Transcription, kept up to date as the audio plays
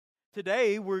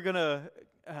Today, we're going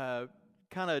to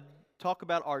kind of talk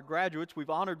about our graduates. We've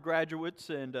honored graduates,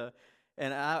 and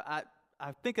I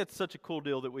think that's such a cool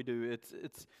deal that we do.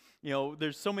 It's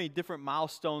there's so many different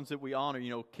milestones that we honor.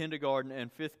 Kindergarten and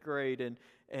fifth grade,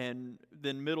 and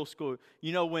then middle school.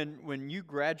 When you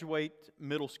graduate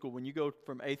middle school, when you go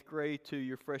from eighth grade to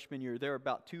your freshman year, there are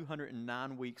about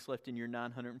 209 weeks left in your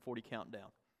 940 countdown.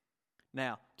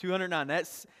 Now, 209,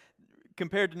 that's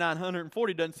compared to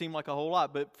 940 doesn't seem like a whole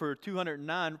lot, but for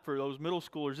 209, for those middle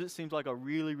schoolers, it seems like a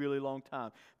really, really long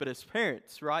time. But as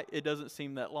parents, right, it doesn't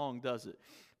seem that long, does it?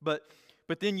 But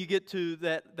then you get to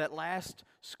that last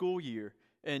school year,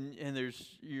 and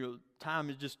there's time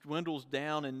it just dwindles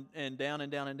down and down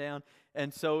and down and down.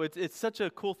 And so it's such a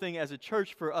cool thing as a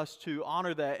church for us to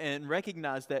honor that and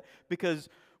recognize that, because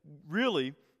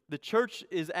really the church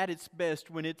is at its best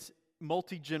when it's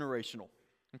multi-generational.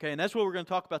 Okay, and that's what we're going to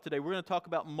talk about today. We're going to talk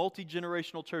about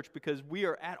multi-generational church because we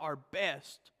are at our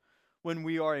best when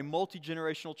we are a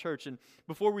multi-generational church. And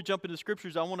before we jump into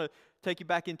scriptures, I want to take you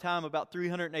back in time about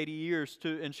 380 years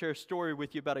and share a story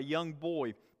with you about a young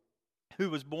boy who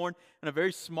was born in a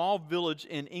very small village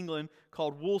in England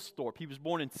called Woolsthorpe. He was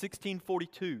born in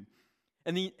 1642.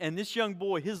 And this young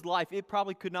boy, his life, it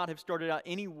probably could not have started out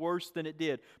any worse than it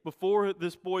did. Before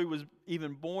this boy was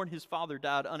even born, his father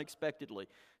died unexpectedly.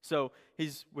 So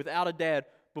he's without a dad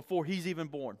before he's even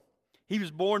born. He was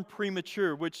born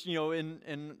premature, which,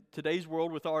 in today's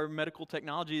world with our medical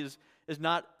technology is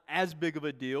not as big of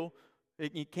a deal.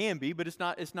 It can be, but it's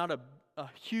not a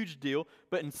huge deal.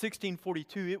 But in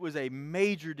 1642, it was a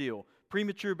major deal.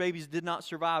 Premature babies did not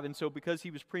survive, and so because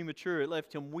he was premature, it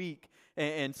left him weak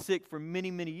and sick for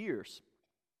many, many years.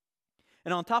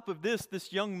 And on top of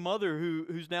this young mother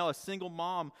who's now a single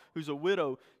mom, who's a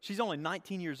widow, she's only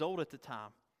 19 years old at the time.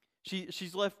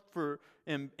 She's left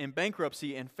in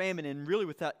bankruptcy and famine, and really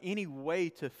without any way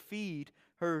to feed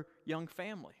her young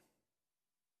family.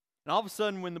 And all of a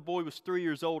sudden, when the boy was 3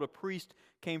 years old, a priest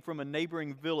came from a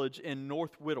neighboring village in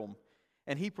North Whittam,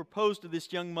 and he proposed to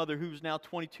this young mother who was now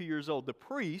 22 years old. The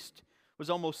priest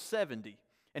was almost 70,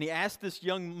 and he asked this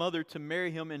young mother to marry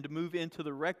him and to move into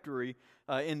the rectory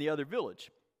in the other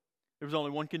village. There was only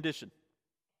one condition.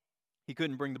 He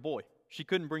couldn't bring the boy. She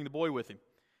couldn't bring the boy with him.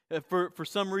 For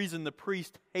some reason, the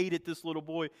priest hated this little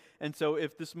boy, and so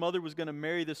if this mother was going to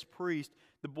marry this priest,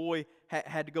 the boy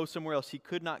had to go somewhere else. He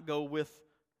could not go with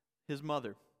his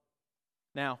mother.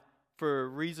 Now, for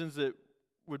reasons that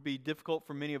would be difficult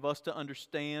for many of us to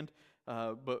understand,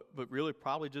 but really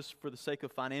probably just for the sake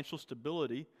of financial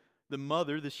stability,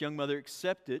 this young mother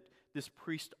accepted this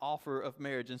priest's offer of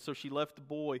marriage. And so she left the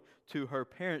boy to her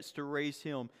parents to raise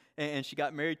him. And she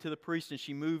got married to the priest, and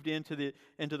she moved into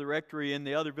the rectory in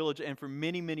the other village. And for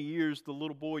many, many years, the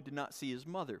little boy did not see his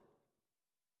mother.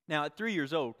 Now, at 3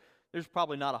 years old, there's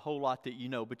probably not a whole lot that you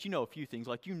know, but you know a few things.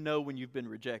 Like when you've been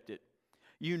rejected.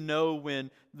 You know when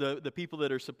the people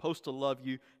that are supposed to love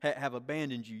you have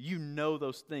abandoned you. You know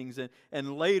those things.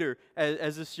 And later,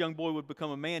 as this young boy would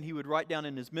become a man, he would write down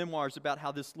in his memoirs about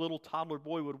how this little toddler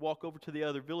boy would walk over to the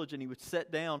other village, and he would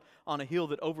sit down on a hill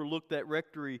that overlooked that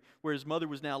rectory where his mother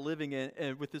was now living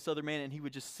and with this other man, and he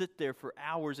would just sit there for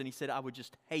hours, and he said, I would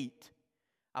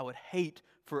hate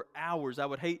for hours.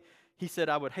 He said,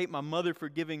 I would hate my mother for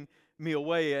giving me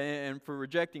away and for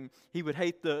rejecting. He would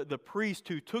hate the priest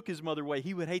who took his mother away.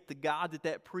 He would hate the God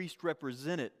that priest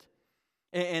represented.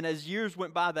 And as years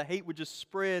went by, the hate would just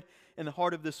spread in the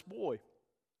heart of this boy.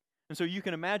 And so you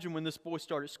can imagine when this boy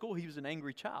started school, he was an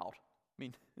angry child. I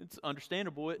mean, it's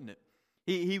understandable, isn't it?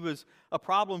 He was a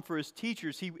problem for his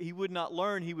teachers. He would not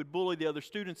learn. He would bully the other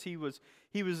students. He was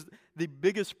the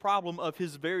biggest problem of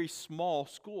his very small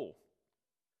school.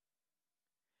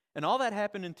 And all that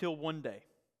happened until one day.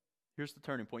 Here's the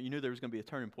turning point. You knew there was going to be a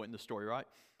turning point in the story, right?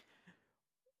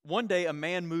 One day, a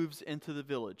man moves into the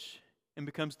village and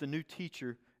becomes the new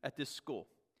teacher at this school.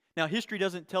 Now, history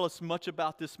doesn't tell us much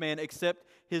about this man except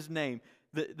his name.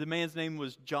 The man's name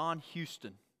was John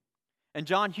Houston. And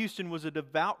John Houston was a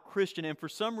devout Christian, and for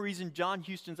some reason, John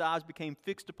Houston's eyes became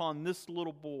fixed upon this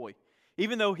little boy.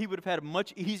 Even though he would have had a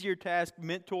much easier task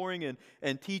mentoring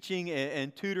and teaching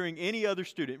and tutoring any other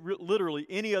student, literally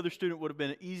any other student would have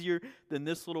been easier than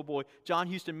this little boy, John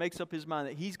Houston makes up his mind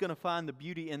that he's going to find the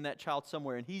beauty in that child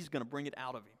somewhere, and he's going to bring it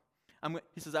out of him.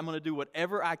 He says, I'm going to do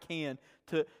whatever I can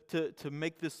to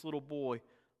make this little boy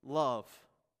love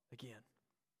again.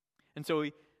 And so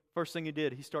first thing he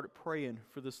did, he started praying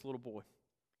for this little boy.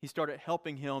 He started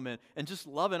helping him and just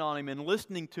loving on him and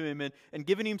listening to him and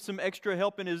giving him some extra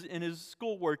help in his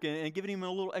schoolwork and giving him a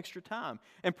little extra time.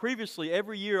 And previously,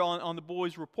 every year on the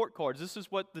boy's report cards, this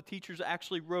is what the teachers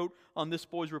actually wrote on this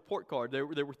boy's report card. There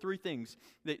were three things.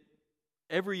 That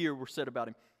every year were said about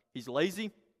him. He's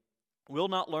lazy, will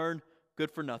not learn,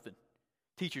 good for nothing.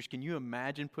 Teachers, can you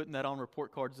imagine putting that on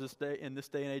report cards in this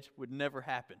day and age? Would never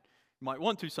happen. You might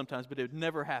want to sometimes, but it would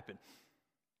never happen.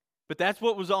 But that's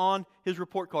what was on his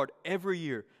report card every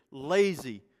year.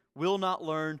 Lazy, will not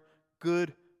learn,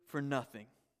 good for nothing.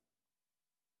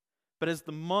 But as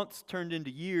the months turned into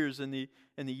years and the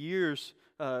years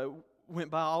went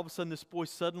by, all of a sudden this boy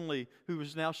suddenly, who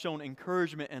was now shown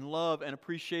encouragement and love and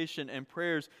appreciation and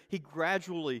prayers, he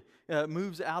gradually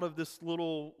moves out of this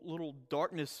little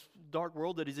dark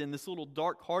world that he's in. This little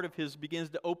dark heart of his begins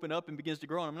to open up and begins to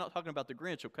grow. And I'm not talking about the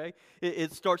Grinch, okay?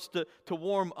 It starts to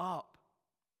warm up.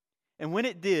 And when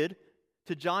it did,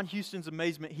 to John Houston's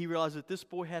amazement, he realized that this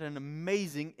boy had an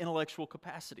amazing intellectual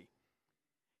capacity.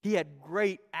 He had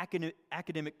great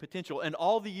academic potential. And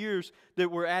all the years that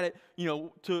were at it,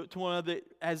 to one of the,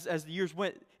 as the years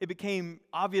went, it became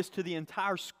obvious to the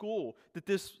entire school that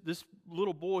this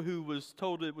little boy who was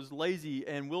told it was lazy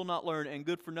and will not learn and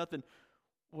good for nothing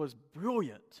was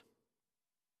brilliant.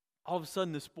 All of a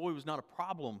sudden, this boy was not a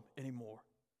problem anymore.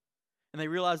 And they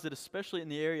realized that especially in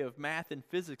the area of math and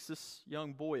physics, this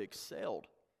young boy excelled.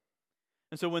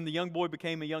 And so when the young boy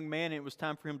became a young man and it was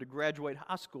time for him to graduate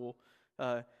high school,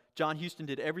 John Houston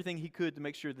did everything he could to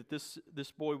make sure that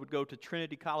this boy would go to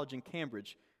Trinity College in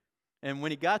Cambridge. And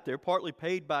when he got there, partly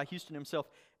paid by Houston himself,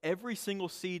 every single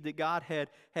seed that God had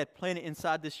planted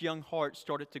inside this young heart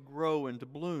started to grow and to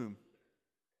bloom.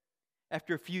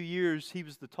 After a few years, he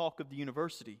was the talk of the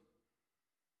university.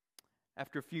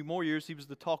 After a few more years, he was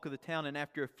the talk of the town. And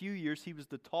after a few years, he was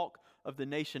the talk of the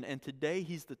nation. And today,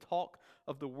 he's the talk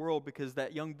of the world because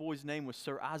that young boy's name was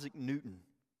Sir Isaac Newton,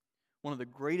 one of the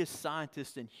greatest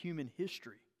scientists in human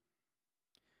history.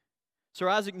 Sir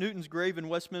Isaac Newton's grave in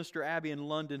Westminster Abbey in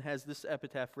London has this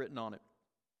epitaph written on it.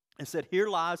 It said, "Here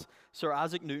lies Sir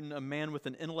Isaac Newton, a man with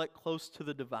an intellect close to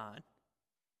the divine."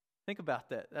 Think about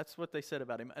that. That's what they said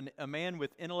about him, a man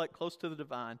with intellect close to the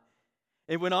divine.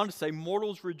 It went on to say,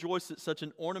 "Mortals rejoice that such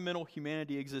an ornamental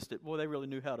humanity existed." Boy, they really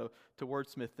knew how to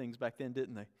wordsmith things back then,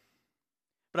 didn't they?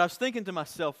 But I was thinking to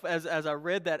myself as I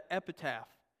read that epitaph,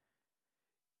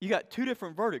 you got two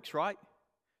different verdicts, right?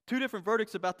 Two different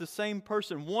verdicts about the same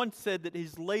person. One said that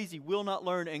he's lazy, will not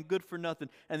learn, and good for nothing.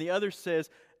 And the other says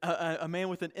a man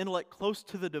with an intellect close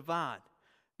to the divine.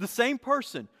 The same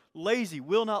person, lazy,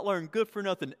 will not learn, good for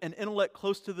nothing, and intellect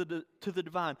close to the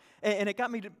divine. And it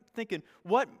got me to thinking,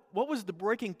 what was the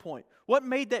breaking point? What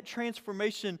made that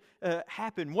transformation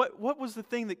happen? What was the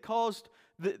thing that caused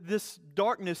this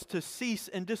darkness to cease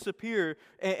and disappear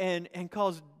and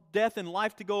cause death and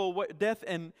life to go away, death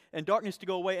and darkness to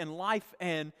go away, and life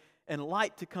and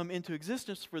light to come into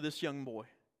existence for this young boy?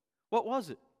 What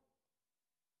was it?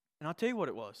 And I'll tell you what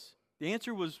it was. The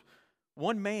answer was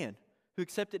one man who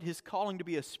accepted his calling to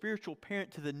be a spiritual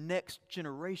parent to the next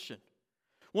generation.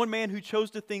 One man who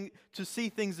chose to see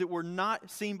things that were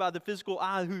not seen by the physical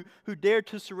eye, who dared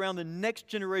to surround the next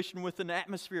generation with an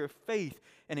atmosphere of faith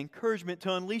and encouragement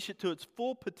to unleash it to its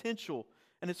full potential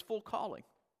and its full calling.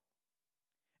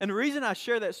 And the reason I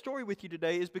share that story with you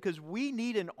today is because we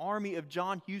need an army of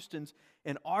John Houstons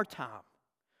in our time.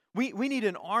 We need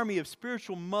an army of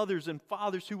spiritual mothers and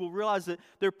fathers who will realize that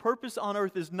their purpose on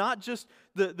earth is not just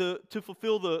to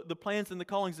fulfill the plans and the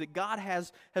callings that God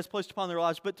has placed upon their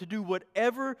lives, but to do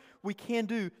whatever we can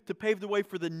do to pave the way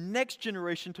for the next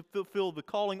generation to fulfill the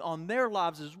calling on their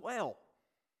lives as well.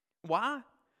 Why?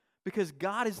 Because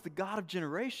God is the God of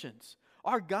generations.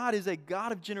 Our God is a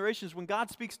God of generations. When God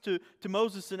speaks to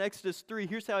Moses in Exodus 3,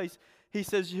 he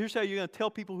says, here's how you're going to tell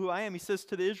people who I am. He says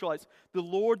to the Israelites, "The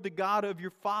Lord, the God of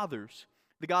your fathers,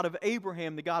 the God of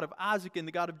Abraham, the God of Isaac, and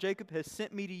the God of Jacob has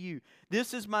sent me to you.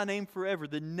 This is my name forever,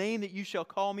 the name that you shall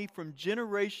call me from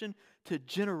generation to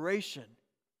generation."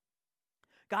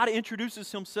 God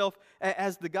introduces himself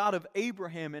as the God of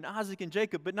Abraham and Isaac and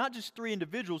Jacob, but not just three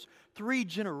individuals, 3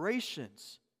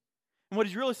 generations. And what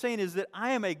he's really saying is that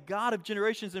I am a God of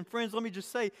generations. And friends, let me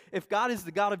just say, if God is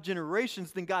the God of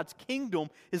generations, then God's kingdom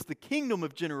is the kingdom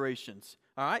of generations.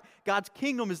 All right? God's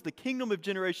kingdom is the kingdom of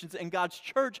generations, and God's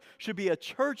church should be a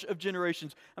church of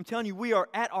generations. I'm telling you, we are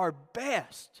at our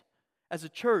best as a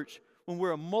church when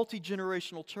we're a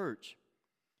multi-generational church.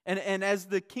 And as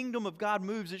the kingdom of God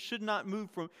moves, it should not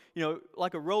move from,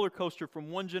 like a roller coaster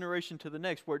from one generation to the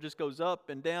next, where it just goes up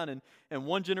and down, and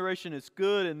one generation is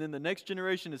good, and then the next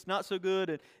generation is not so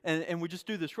good, and we just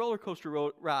do this roller coaster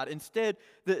ride. Instead,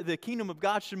 the kingdom of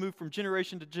God should move from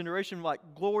generation to generation, like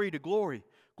glory to glory,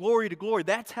 glory to glory.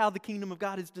 That's how the kingdom of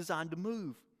God is designed to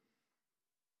move.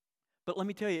 But let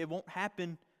me tell you, it won't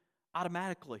happen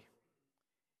automatically.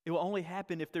 It will only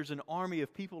happen if there's an army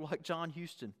of people like John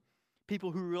Houston.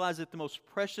 People who realize that the most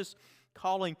precious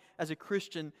calling as a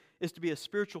Christian is to be a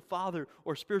spiritual father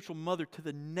or spiritual mother to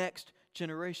the next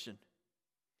generation.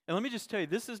 And let me just tell you,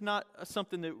 this is not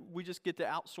something that we just get to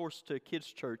outsource to kids'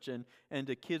 church and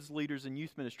to kids' leaders and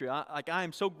youth ministry. I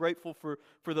am so grateful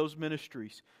for those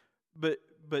ministries. But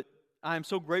I am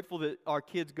so grateful that our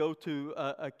kids go to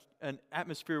an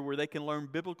atmosphere where they can learn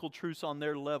biblical truths on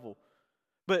their level.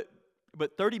 But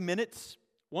 30 minutes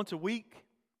once a week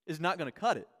is not going to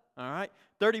cut it. All right,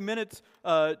 30 minutes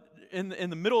in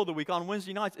the middle of the week on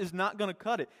Wednesday nights is not going to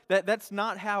cut it. That's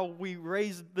not how we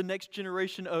raise the next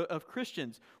generation of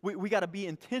Christians. We got to be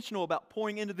intentional about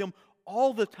pouring into them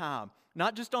all the time,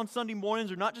 not just on Sunday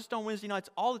mornings or not just on Wednesday nights,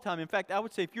 all the time. In fact, I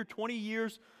would say if you're 20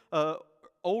 years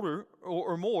older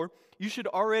or more, you should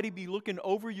already be looking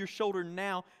over your shoulder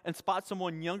now and spot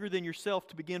someone younger than yourself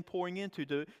to begin pouring into,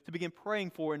 to begin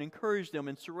praying for and encourage them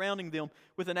and surrounding them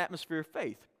with an atmosphere of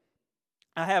faith.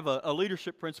 I have a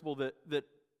leadership principle that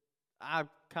I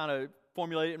kind of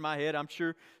formulated in my head. I'm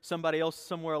sure somebody else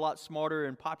somewhere a lot smarter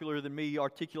and popular than me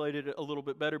articulated it a little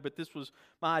bit better, but this was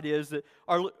my idea, is that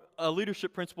a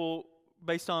leadership principle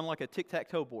based on like a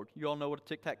tic-tac-toe board. You all know what a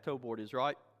tic-tac-toe board is,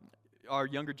 right? Our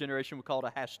younger generation would call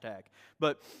it a hashtag.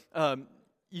 But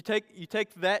you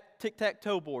take that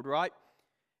tic-tac-toe board, right?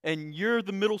 And you're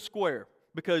the middle square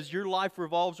because your life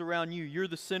revolves around you. You're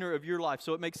the center of your life,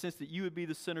 so it makes sense that you would be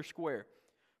the center square.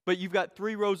 But you've got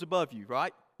 3 rows above you,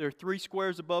 right? There are 3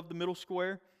 squares above the middle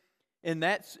square. And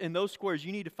in those squares,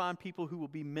 you need to find people who will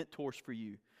be mentors for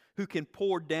you, who can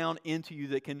pour down into you,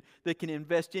 that can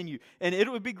invest in you. And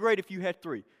it would be great if you had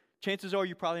 3. Chances are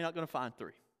you're probably not going to find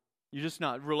 3. You're just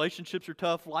not. Relationships are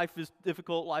tough. Life is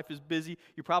difficult. Life is busy.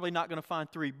 You're probably not going to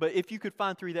find 3. But if you could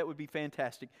find 3, that would be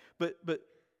fantastic. But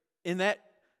in that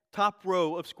top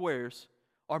row of squares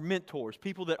are mentors,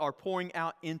 people that are pouring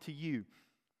out into you.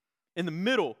 In the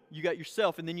middle, you got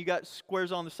yourself, and then you got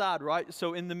squares on the side, right?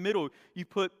 So in the middle, you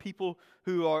put people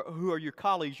who are your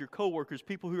colleagues, your coworkers,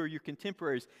 people who are your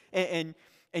contemporaries, and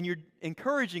you're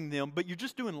encouraging them, but you're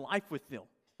just doing life with them,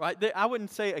 right? I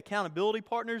wouldn't say accountability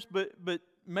partners, but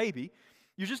maybe.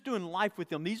 You're just doing life with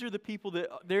them. These are the people that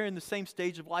they're in the same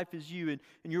stage of life as you, and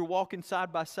you're walking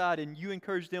side by side, and you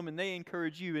encourage them, and they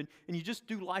encourage you, and you just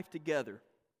do life together.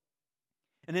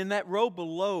 And then that row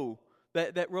below,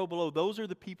 that row below, those are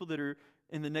the people that are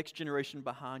in the next generation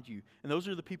behind you. And those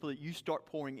are the people that you start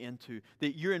pouring into,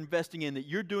 that you're investing in, that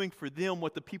you're doing for them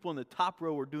what the people in the top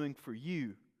row are doing for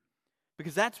you.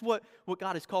 Because that's what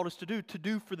God has called us to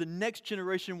do for the next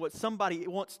generation what somebody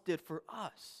once did for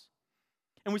us.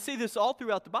 And we see this all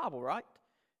throughout the Bible, right?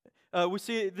 We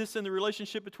see this in the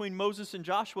relationship between Moses and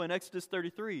Joshua in Exodus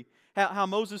 33. How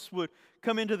Moses would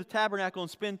come into the tabernacle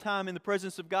and spend time in the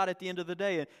presence of God at the end of the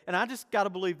day. And I just got to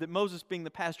believe that Moses, being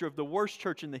the pastor of the worst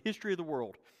church in the history of the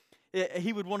world,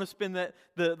 he would want to spend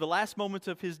the last moments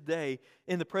of his day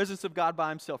in the presence of God by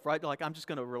himself, right? Like, I'm just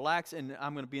going to relax and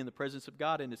I'm going to be in the presence of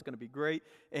God and it's going to be great.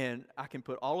 And I can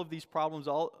put all of these problems,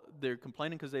 they're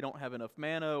complaining because they don't have enough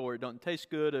manna or it doesn't taste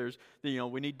good, or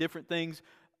we need different things.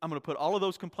 I'm going to put all of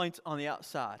those complaints on the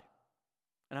outside.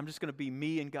 And I'm just going to be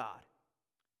me and God.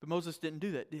 But Moses didn't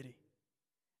do that, did he?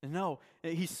 And no,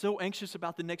 he's so anxious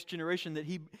about the next generation that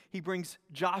he brings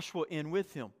Joshua in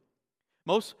with him.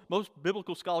 Most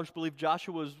biblical scholars believe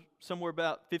Joshua was somewhere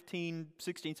about 15,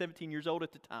 16, 17 years old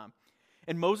at the time.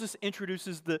 And Moses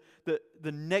introduces the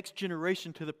next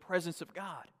generation to the presence of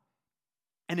God.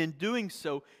 And in doing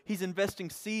so, he's investing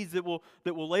seeds that will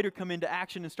later come into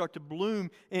action and start to bloom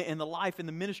in the life and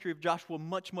the ministry of Joshua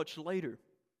much, much later.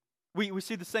 We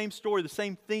see the same story, the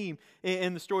same theme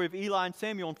in the story of Eli and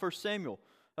Samuel in 1 Samuel.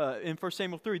 In 1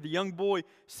 Samuel 3, the young boy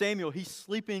Samuel, he's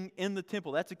sleeping in the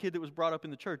temple. That's a kid that was brought up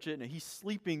in the church, isn't it? He's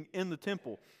sleeping in the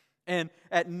temple. And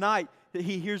at night,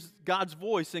 he hears God's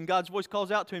voice, and God's voice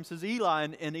calls out to him, says, Eli,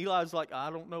 and Eli's like, I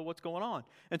don't know what's going on.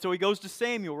 And so he goes to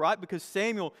Samuel, right? Because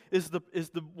Samuel is the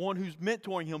one who's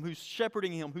mentoring him, who's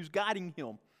shepherding him, who's guiding him.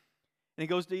 And he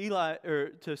goes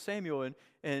to Samuel,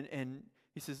 and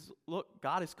he says, look,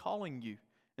 God is calling you.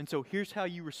 And so here's how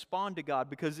you respond to God,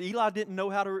 because Eli didn't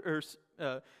know how to,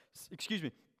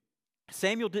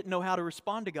 Samuel didn't know how to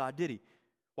respond to God, did he?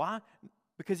 Why?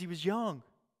 Because he was young.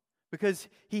 Because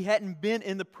he hadn't been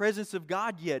in the presence of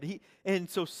God yet. And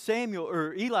so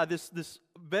Eli, this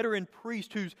veteran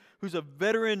priest who's a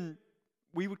veteran,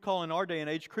 we would call in our day and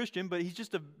age Christian, but he's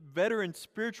just a veteran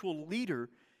spiritual leader,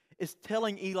 is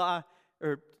telling Samuel,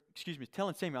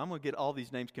 I'm going to get all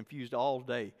these names confused all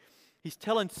day. He's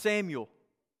telling Samuel,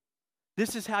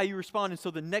 This is how you respond. And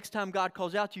so the next time God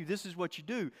calls out to you, this is what you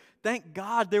do. Thank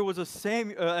God there was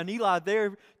an Eli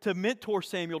there to mentor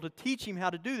Samuel, to teach him how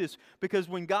to do this. Because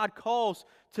when God calls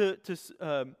to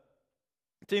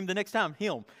him the next time,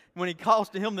 when he calls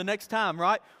to him the next time,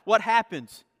 right? What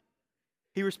happens?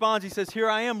 He responds, he says, "Here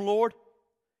I am, Lord.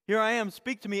 Here I am,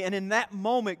 speak to me." And in that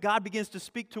moment, God begins to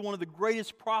speak to one of the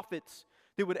greatest prophets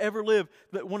that would ever live,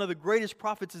 that one of the greatest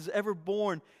prophets is ever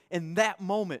born in that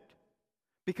moment.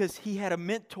 Because he had a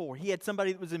mentor. He had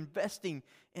somebody that was investing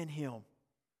in him.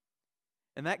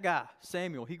 And that guy,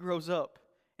 Samuel, he grows up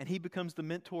and he becomes the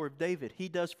mentor of David. He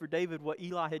does for David what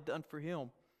Eli had done for him.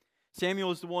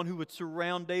 Samuel is the one who would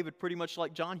surround David pretty much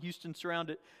like John Houston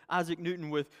surrounded Isaac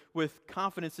Newton with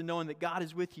confidence in knowing that God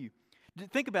is with you.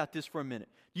 Think about this for a minute.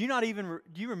 Do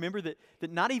you remember that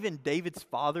not even David's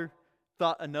father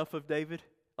thought enough of David?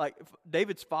 Like,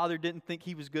 David's father didn't think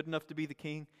he was good enough to be the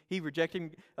king. He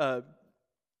rejected him.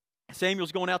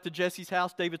 Samuel's going out to Jesse's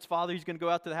house, David's father. He's going to go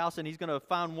out to the house and he's going to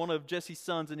find one of Jesse's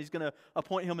sons and he's going to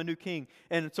appoint him a new king.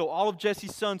 And so all of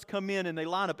Jesse's sons come in and they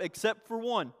line up except for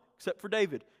one, except for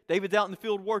David. David's out in the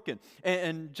field working.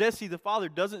 And Jesse, the father,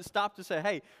 doesn't stop to say,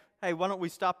 hey, why don't we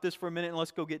stop this for a minute and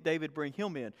let's go get David, bring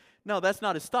him in. No, that's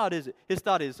not his thought, is it? His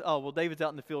thought is, oh, well, David's out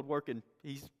in the field working.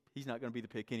 He's not going to be the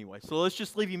pick anyway. So let's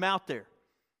just leave him out there.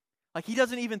 Like, he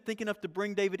doesn't even think enough to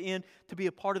bring David in to be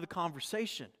a part of the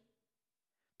conversation.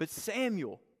 But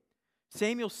Samuel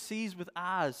sees with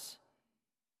eyes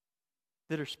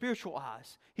that are spiritual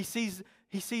eyes. He sees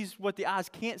what the eyes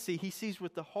can't see. He sees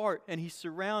with the heart, and he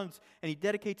surrounds and he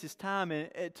dedicates his time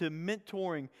to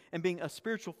mentoring and being a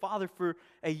spiritual father for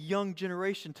a young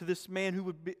generation, to this man who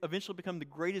would eventually become the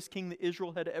greatest king that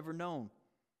Israel had ever known.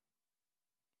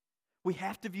 We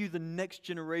have to view the next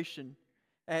generation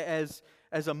as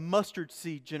a mustard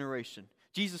seed generation.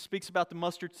 Jesus speaks about the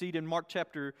mustard seed in Mark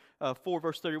chapter 4,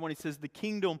 verse 31. He says, "The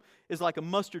kingdom is like a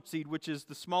mustard seed, which is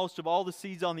the smallest of all the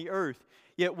seeds on the earth.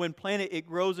 Yet when planted, it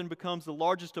grows and becomes the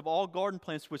largest of all garden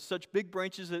plants with such big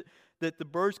branches that the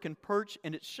birds can perch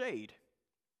in its shade."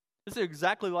 This is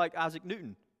exactly like Isaac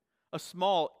Newton, a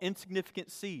small,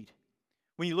 insignificant seed.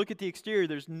 When you look at the exterior,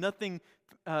 there's nothing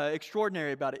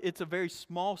extraordinary about it. It's a very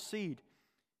small seed.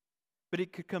 But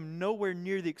it could come nowhere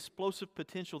near the explosive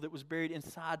potential that was buried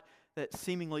inside that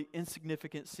seemingly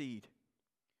insignificant seed.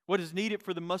 What's needed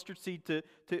for the mustard seed to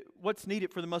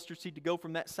go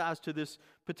from that size to this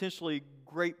potentially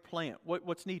great plant?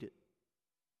 What's needed?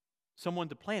 Someone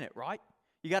to plant it, right?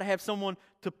 You got to have someone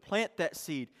to plant that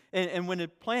seed. And when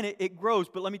it planted, it grows.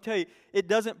 But let me tell you, it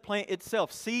doesn't plant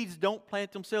itself. Seeds don't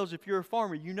plant themselves. If you're a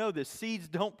farmer, you know this. Seeds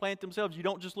don't plant themselves. You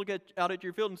don't just look out at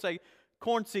your field and say,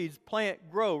 corn seeds, plant,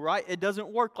 grow, right? It doesn't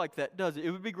work like that, does it?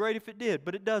 It would be great if it did,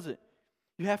 but it doesn't.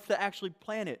 You have to actually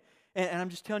plant it. And I'm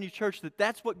just telling you, church,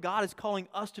 that's what God is calling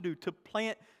us to do, to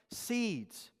plant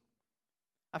seeds.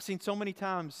 I've seen so many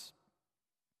times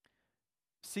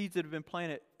seeds that have been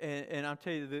planted, and I'll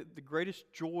tell you, the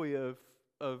greatest joy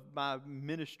of my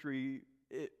ministry,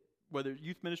 whether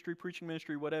youth ministry, preaching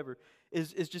ministry, whatever,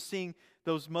 is just seeing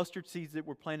those mustard seeds that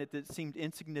were planted that seemed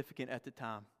insignificant at the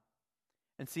time.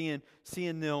 And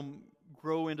seeing them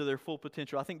grow into their full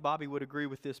potential. I think Bobby would agree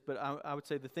with this, but I would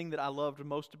say the thing that I loved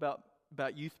most about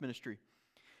youth ministry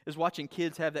is watching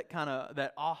kids have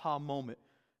that aha moment.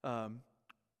 To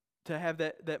have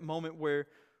that moment where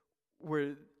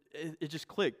it just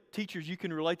clicked. Teachers, you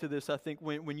can relate to this, I think,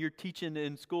 when you're teaching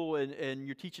in school and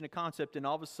you're teaching a concept and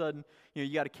all of a sudden,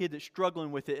 you got a kid that's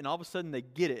struggling with it and all of a sudden they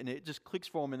get it and it just clicks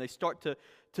for them and they start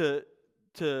to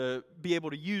be able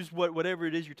to use whatever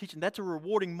it is you're teaching. That's a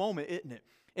rewarding moment, isn't it?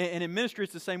 And in ministry,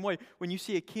 it's the same way. When you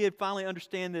see a kid finally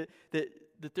understand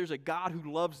that there's a God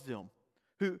who loves them,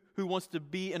 who wants to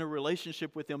be in a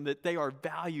relationship with them, that they are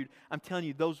valued, I'm telling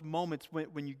you, those moments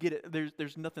when you get it,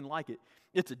 there's nothing like it.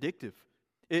 It's addictive.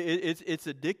 It's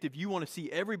addictive. You want to see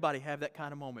everybody have that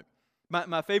kind of moment.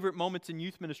 My favorite moments in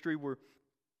youth ministry were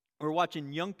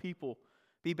watching young people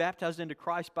be baptized into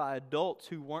Christ by adults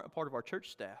who weren't a part of our church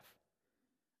staff.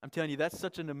 I'm telling you, that's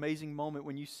such an amazing moment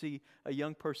when you see a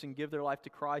young person give their life to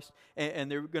Christ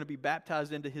and they're going to be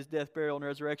baptized into His death, burial, and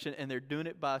resurrection, and they're doing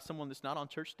it by someone that's not on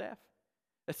church staff.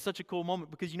 That's such a cool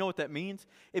moment because you know what that means?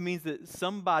 It means that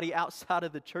somebody outside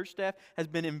of the church staff has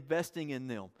been investing in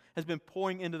them, has been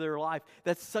pouring into their life.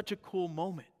 That's such a cool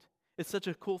moment. It's such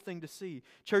a cool thing to see.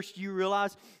 Church, do you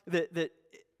realize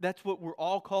that's what we're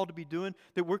all called to be doing,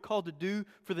 that we're called to do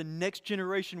for the next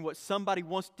generation what somebody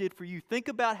once did for you? Think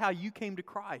about how you came to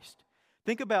Christ.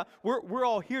 Think about, we're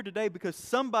all here today because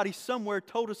somebody somewhere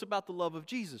told us about the love of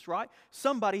Jesus, right?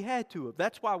 Somebody had to have.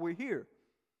 That's why we're here.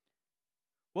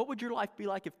 What would your life be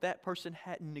like if that person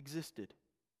hadn't existed?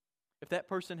 if that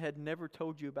person had never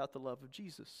told you about the love of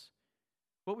Jesus?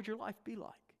 What would your life be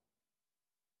like?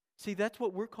 See, that's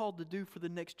what we're called to do for the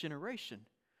next generation.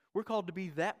 We're called to be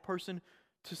that person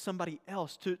to somebody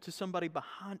else, to somebody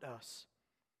behind us.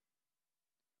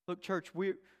 Look, church,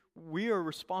 we are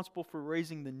responsible for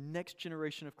raising the next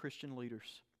generation of Christian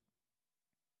leaders.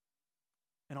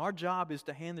 And our job is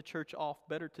to hand the church off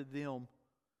better to them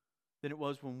than it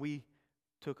was when we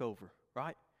took over,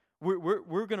 right?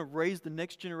 We're going to raise the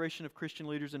next generation of Christian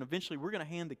leaders, and eventually we're going to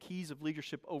hand the keys of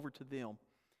leadership over to them.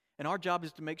 And our job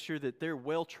is to make sure that they're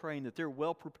well trained, that they're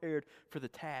well prepared for the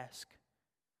task.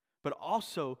 But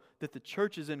also that the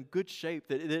church is in good shape,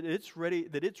 that it's ready,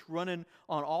 that it's running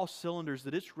on all cylinders,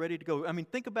 that it's ready to go. I mean,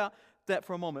 think about that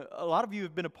for a moment. A lot of you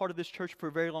have been a part of this church for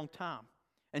a very long time.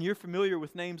 And you're familiar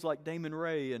with names like Damon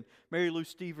Ray and Mary Lou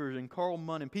Stevers and Carl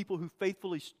Munn and people who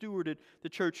faithfully stewarded the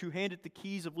church, who handed the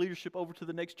keys of leadership over to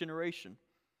the next generation.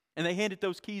 And they handed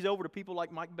those keys over to people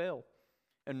like Mike Bell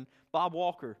and Bob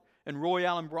Walker and Roy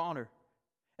Allen Bronner.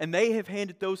 And they have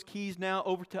handed those keys now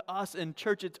over to us. And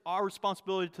church, it's our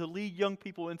responsibility to lead young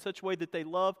people in such a way that they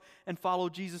love and follow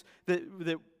Jesus,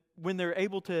 that when they're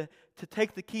able to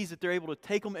take the keys, that they're able to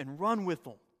take them and run with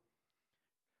them.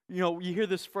 You know, you hear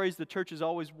this phrase, the church is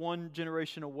always one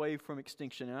generation away from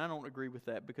extinction. And I don't agree with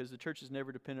that, because the church is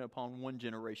never dependent upon one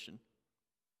generation.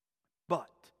 But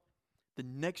the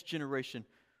next generation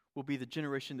will be the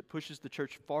generation that pushes the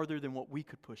church farther than what we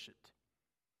could push it.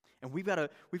 And we've got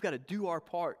to do our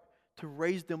part to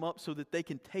raise them up so that they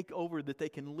can take over, that they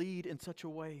can lead in such a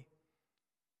way.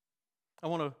 I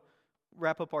want to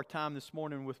wrap up our time this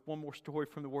morning with one more story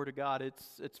from the Word of God.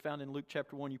 It's found in Luke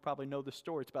chapter 1. You probably know the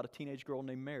story. It's about a teenage girl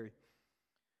named Mary.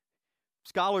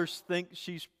 Scholars think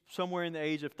she's somewhere in the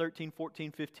age of 13,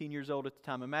 14, 15 years old at the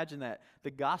time. Imagine that.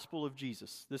 The gospel of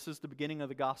Jesus. This is the beginning of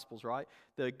the Gospels, right?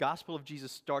 The gospel of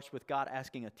Jesus starts with God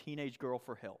asking a teenage girl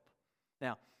for help.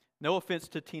 Now, no offense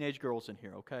to teenage girls in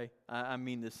here, okay? I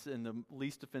mean this in the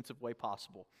least offensive way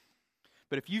possible.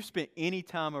 But if you've spent any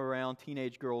time around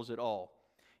teenage girls at all,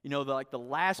 you know, the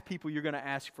last people you're going to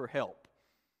ask for help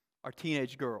are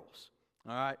teenage girls,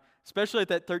 all right? Especially at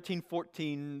that 13,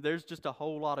 14, there's just a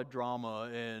whole lot of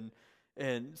drama.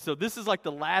 And so this is like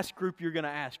the last group you're going to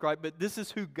ask, right? But this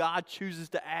is who God chooses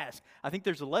to ask. I think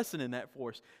there's a lesson in that for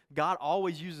us. God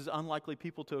always uses unlikely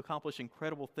people to accomplish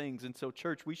incredible things. And so,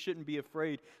 church, we shouldn't be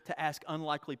afraid to ask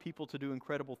unlikely people to do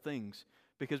incredible things.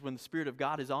 Because when the Spirit of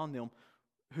God is on them,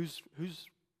 who's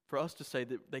for us to say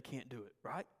that they can't do it,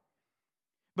 right?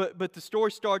 But the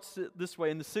story starts this way.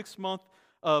 In the 6th month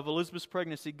of Elizabeth's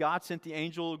pregnancy, God sent the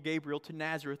angel Gabriel to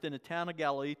Nazareth in a town of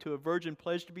Galilee to a virgin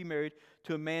pledged to be married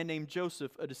to a man named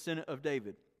Joseph, a descendant of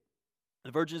David.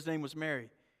 The virgin's name was Mary.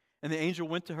 And the angel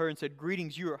went to her and said,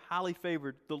 "Greetings, you are highly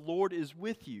favored. The Lord is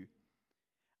with you."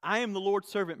 "I am the Lord's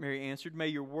servant," Mary answered. "May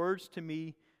your words to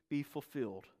me be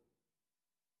fulfilled."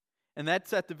 And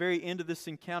that's at the very end of this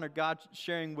encounter, God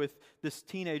sharing with this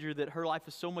teenager that her life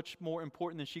is so much more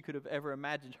important than she could have ever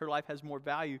imagined. Her life has more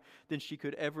value than she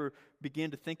could ever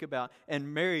begin to think about.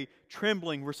 And Mary,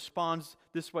 trembling, responds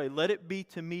this way, "Let it be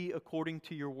to me according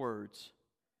to your words."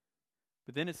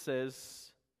 But then it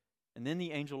says, and then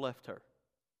the angel left her.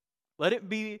 "Let it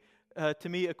be to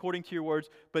me according to your words,"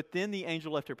 but then the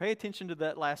angel left her. Pay attention to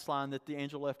that last line, that the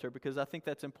angel left her, because I think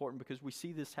that's important, because we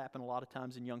see this happen a lot of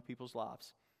times in young people's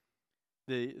lives.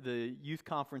 The youth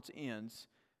conference ends.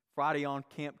 Friday on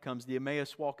camp comes. The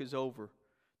Emmaus walk is over.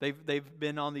 They've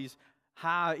been on these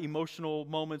high emotional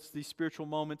moments, these spiritual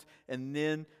moments, and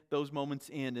then those moments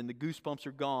end and the goosebumps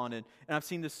are gone. And I've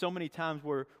seen this so many times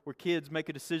where kids make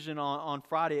a decision on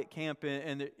Friday at camp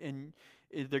and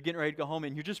they're getting ready to go home,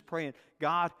 and you're just praying,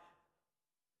 "God,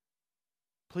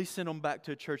 please send them back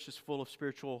to a church that's full of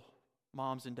spiritual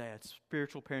moms and dads,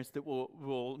 spiritual parents that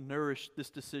will nourish this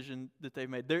decision that they've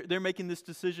made." They're making this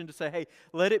decision to say, "Hey,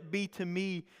 let it be to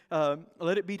me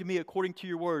according to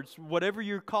your words. Whatever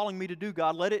you're calling me to do,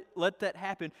 God, let that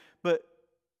happen." But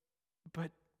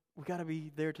we got to be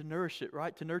there to nourish it,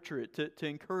 right? To nurture it, to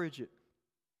encourage it.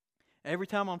 Every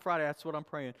time on Friday, that's what I'm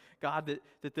praying. God,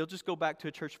 that they'll just go back to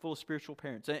a church full of spiritual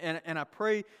parents. And I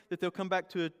pray that they'll come back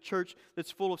to a church that's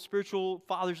full of spiritual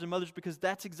fathers and mothers, because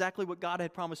that's exactly what God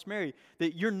had promised Mary,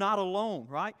 that you're not alone,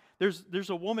 right? There's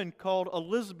a woman called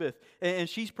Elizabeth, and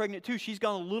she's pregnant too. She's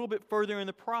gone a little bit further in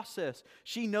the process.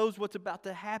 She knows what's about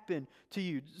to happen to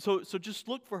you. So just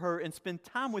look for her and spend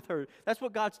time with her. That's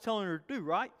what God's telling her to do,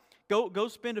 right? Go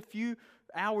spend a few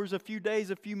hours, a few days,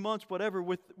 a few months, whatever,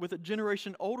 with a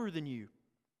generation older than you.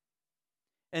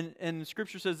 And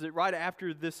Scripture says that right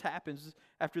after this happens,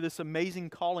 after this amazing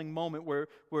calling moment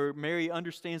where Mary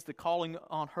understands the calling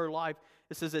on her life,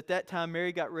 It says, at that time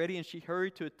Mary got ready and she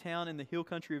hurried to a town in the hill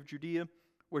country of Judea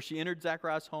where she entered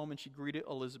Zachariah's home and she greeted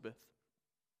Elizabeth.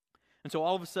 And so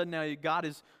all of a sudden now God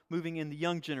is moving in the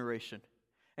young generation.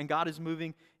 And God is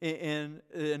moving in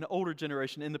an older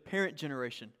generation, in the parent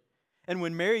generation. And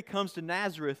when Mary comes to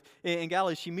Nazareth in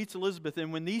Galilee, she meets Elizabeth.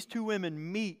 And when these two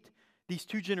women meet, these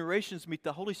two generations meet,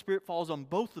 the Holy Spirit falls on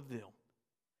both of them.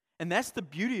 And that's the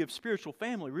beauty of spiritual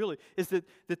family, really, is that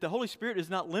the Holy Spirit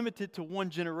is not limited to one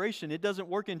generation. It doesn't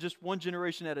work in just one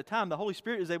generation at a time. The Holy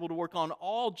Spirit is able to work on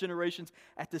all generations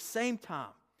at the same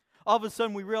time. All of a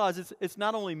sudden we realize it's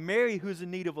not only Mary who's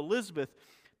in need of Elizabeth,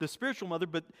 the spiritual mother,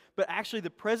 but actually the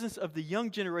presence of the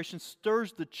young generation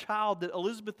stirs the child that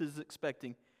Elizabeth is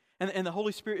expecting. And the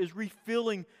Holy Spirit is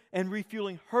refilling and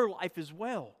refueling her life as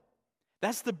well.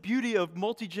 That's the beauty of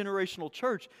multi-generational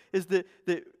church, is that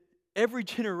every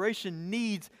generation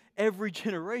needs every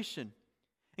generation.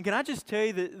 And can I just tell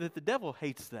you that the devil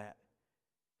hates that?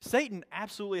 Satan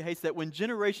absolutely hates that when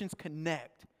generations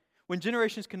connect. When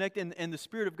generations connect and the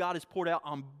Spirit of God is poured out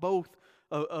on both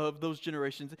of those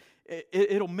generations,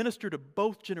 it'll minister to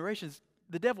both generations.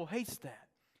 The devil hates that.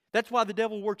 That's why the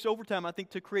devil works overtime, I think,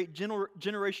 to create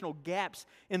generational gaps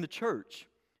in the church.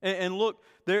 And look,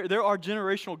 there are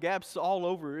generational gaps all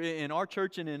over in our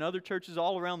church and in other churches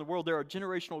all around the world. There are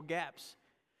generational gaps.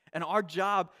 And our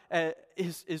job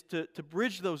is to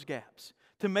bridge those gaps,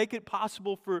 to make it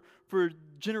possible for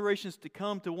generations to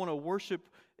come to want to worship,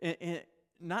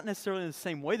 not necessarily in the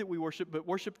same way that we worship, but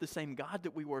worship the same God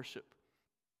that we worship.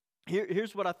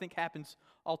 Here's what I think happens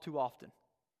all too often.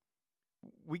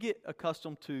 We get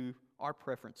accustomed to our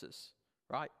preferences,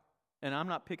 right? And I'm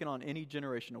not picking on any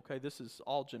generation, okay? This is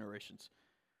all generations.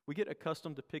 We get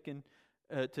accustomed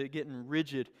to getting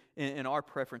rigid in our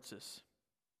preferences.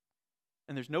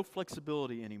 And there's no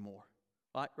flexibility anymore,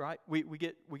 right? We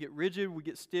get rigid, we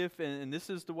get stiff, and this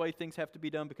is the way things have to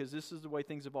be done because this is the way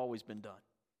things have always been done,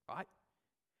 right?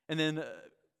 And then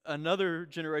another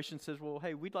generation says, well,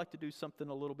 hey, we'd like to do something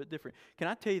a little bit different. Can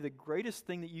I tell you the greatest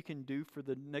thing that you can do for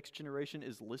the next generation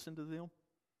is listen to them?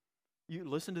 You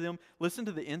listen to them. Listen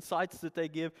to the insights that they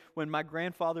give. When my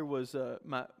grandfather was,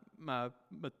 my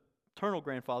maternal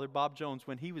grandfather, Bob Jones,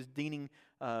 when he was deaning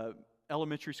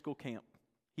elementary school camp,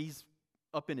 he's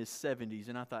up in his 70s,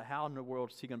 and I thought, how in the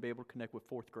world is he going to be able to connect with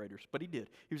fourth graders? But he did.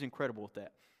 He was incredible at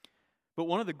that. But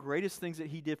one of the greatest things that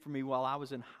he did for me while I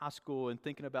was in high school and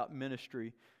thinking about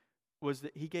ministry was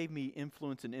that he gave me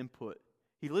influence and input.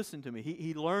 He listened to me.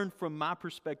 He learned from my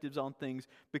perspectives on things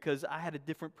because I had a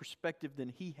different perspective than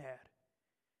he had.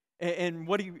 And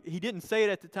what he didn't say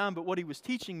it at the time, but what he was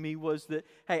teaching me was that,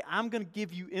 hey, I'm going to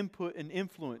give you input and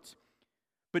influence.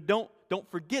 But don't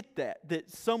forget that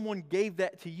someone gave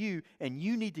that to you, and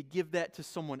you need to give that to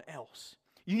someone else.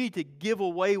 You need to give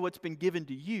away what's been given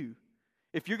to you.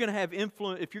 If you're going to have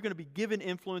influence, if you're going to be given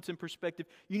influence and perspective,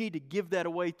 you need to give that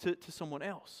away to someone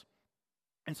else.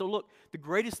 And so look, the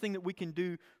greatest thing that we can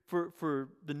do for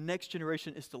the next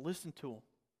generation is to listen to them.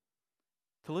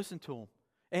 To listen to them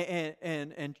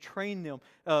and train them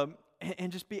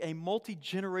and just be a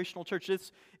multi-generational church.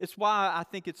 It's why I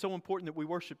think it's so important that we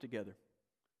worship together.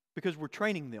 Because we're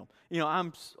training them. You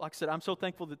know, like I said, I'm so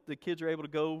thankful that the kids are able to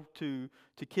go to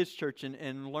kids' church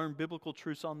and learn biblical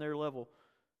truths on their level.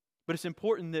 But it's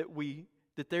important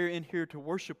that they're in here to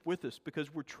worship with us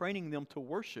because we're training them to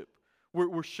worship.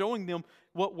 We're showing them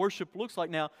what worship looks like.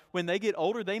 Now, when they get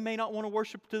older, they may not want to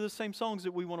worship to the same songs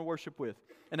that we want to worship with.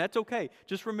 And that's okay.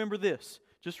 Just remember this.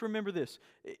 Just remember this.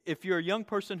 If you're a young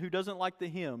person who doesn't like the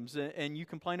hymns and you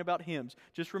complain about hymns,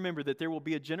 just remember that there will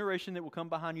be a generation that will come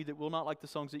behind you that will not like the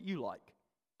songs that you like.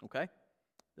 Okay?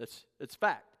 It's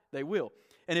fact. They will.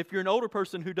 And if you're an older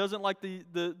person who doesn't like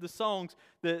the songs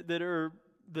that are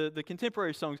the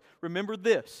contemporary songs, remember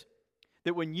this,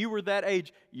 that when you were that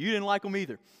age, you didn't like them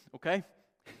either. Okay?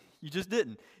 You just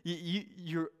didn't.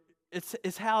 It's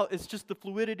just the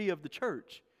fluidity of the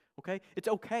church. Okay? It's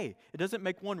okay. It doesn't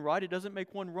make one right. It doesn't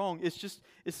make one wrong.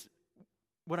 It's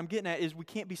what I'm getting at is we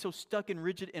can't be so stuck and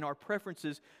rigid in our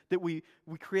preferences that we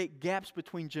create gaps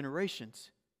between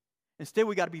generations. Instead,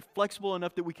 we got to be flexible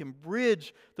enough that we can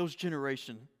bridge those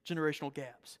generational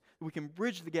gaps. We can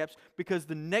bridge the gaps because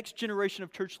the next generation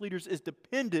of church leaders is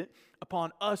dependent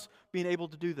upon us being able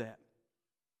to do that.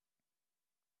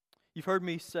 You've heard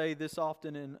me say this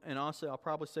often, and honestly, I'll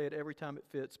probably say it every time it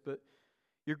fits, but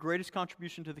your greatest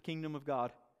contribution to the kingdom of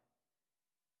God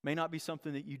may not be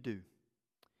something that you do.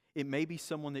 It may be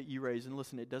someone that you raise. And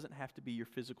listen, it doesn't have to be your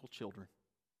physical children.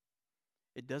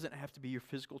 It doesn't have to be your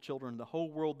physical children. The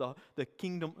whole world,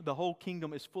 the whole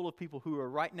kingdom is full of people who are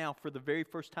right now for the very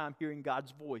first time hearing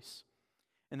God's voice.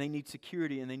 and they need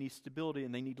security, and they need stability,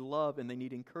 and they need love, and they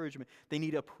need encouragement. They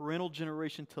need a parental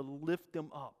generation to lift them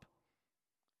up.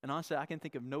 And honestly, I can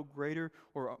think of no greater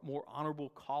or more honorable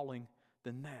calling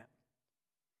than that.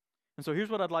 And so here's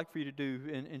what I'd like for you to do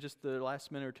in just the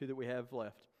last minute or two that we have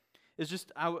left. Is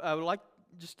just, I would like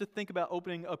just to think about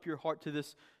opening up your heart to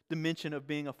this dimension of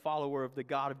being a follower of the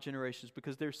God of generations,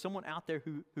 because there's someone out there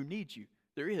who needs you.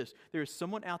 There is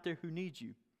someone out there who needs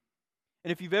you.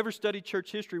 And if you've ever studied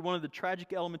church history, one of the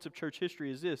tragic elements of church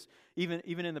history is this, even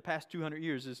in the past 200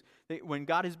 years, is that when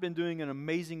God has been doing an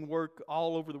amazing work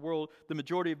all over the world, the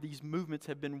majority of these movements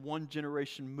have been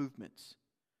one-generation movements.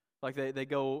 Like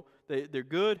they're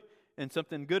good, and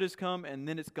something good has come, and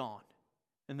then it's gone.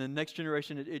 And the next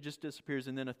generation, it just disappears.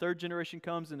 And then a third generation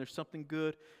comes, and there's something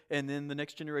good, and then the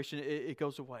next generation, it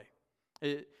goes away.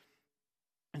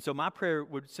 And so my prayer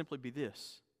would simply be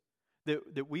this,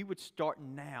 that we would start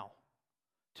now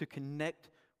to connect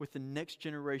with the next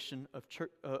generation of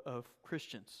of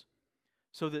Christians,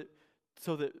 so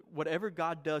that whatever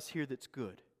God does here that's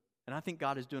good, and I think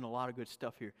God is doing a lot of good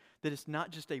stuff here, that it's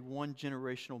not just a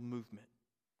one-generational movement,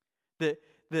 that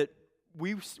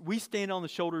we stand on the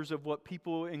shoulders of what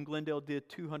people in Glendale did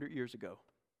 200 years ago,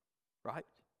 right?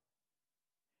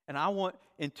 And I want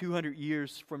in 200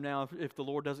 years from now, if the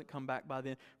Lord doesn't come back by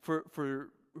then, for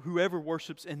whoever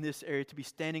worships in this area to be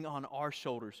standing on our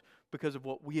shoulders because of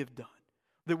what we have done.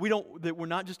 That we're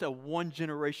not just a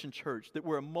one-generation church, that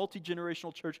we're a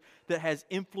multi-generational church that has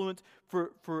influence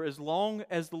for as long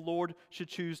as the Lord should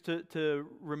choose to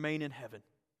remain in heaven.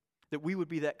 That we would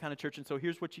be that kind of church. And so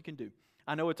here's what you can do.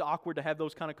 I know it's awkward to have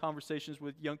those kind of conversations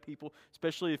with young people,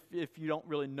 especially if you don't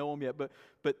really know them yet, but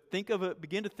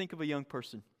begin to think of a young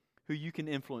person who you can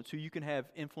influence, who you can have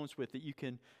influence with,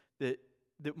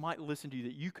 that might listen to you,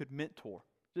 that you could mentor.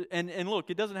 And look,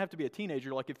 it doesn't have to be a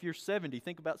teenager. Like if you're 70,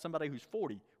 think about somebody who's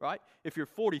 40, right? If you're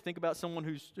 40, think about someone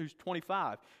who's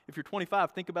 25. If you're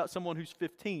 25, think about someone who's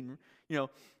 15.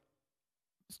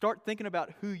 Start thinking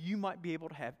about who you might be able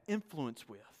to have influence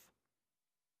with.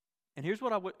 And here's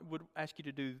what I would ask you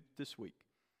to do this week.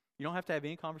 You don't have to have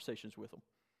any conversations with them.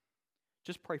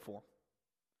 Just pray for them.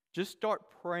 Just start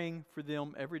praying for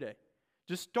them every day.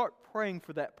 Just start praying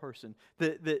for that person.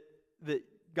 That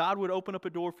God would open up a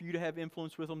door for you to have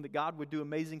influence with them, that God would do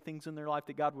amazing things in their life,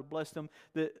 that God would bless them,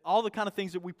 that all the kind of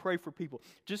things that we pray for people.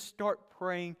 Just start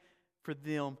praying for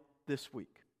them this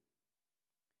week.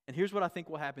 And here's what I think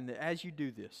will happen, that as you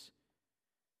do this,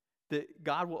 that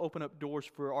God will open up doors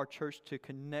for our church to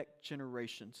connect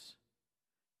generations,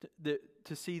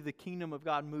 to see the kingdom of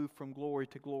God move from glory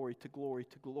to glory to glory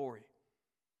to glory.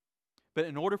 But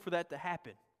in order for that to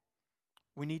happen,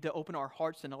 we need to open our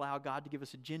hearts and allow God to give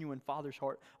us a genuine father's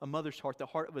heart, a mother's heart, the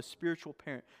heart of a spiritual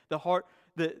parent, the heart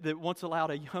that once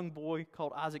allowed a young boy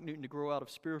called Isaac Newton to grow out of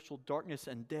spiritual darkness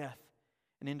and death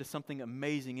and into something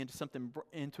amazing,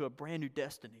 into a brand new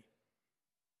destiny.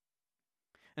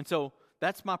 And so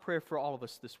that's my prayer for all of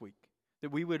us this week,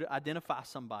 that we would identify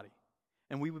somebody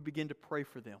and we would begin to pray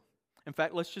for them. In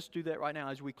fact, let's just do that right now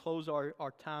as we close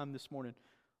our time this morning.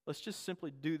 Let's just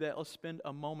simply do that. Let's spend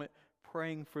a moment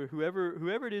praying for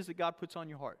whoever it is that God puts on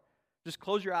your heart. Just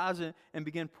close your eyes and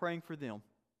begin praying for them.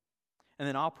 And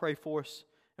then I'll pray for us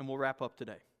and we'll wrap up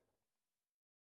today.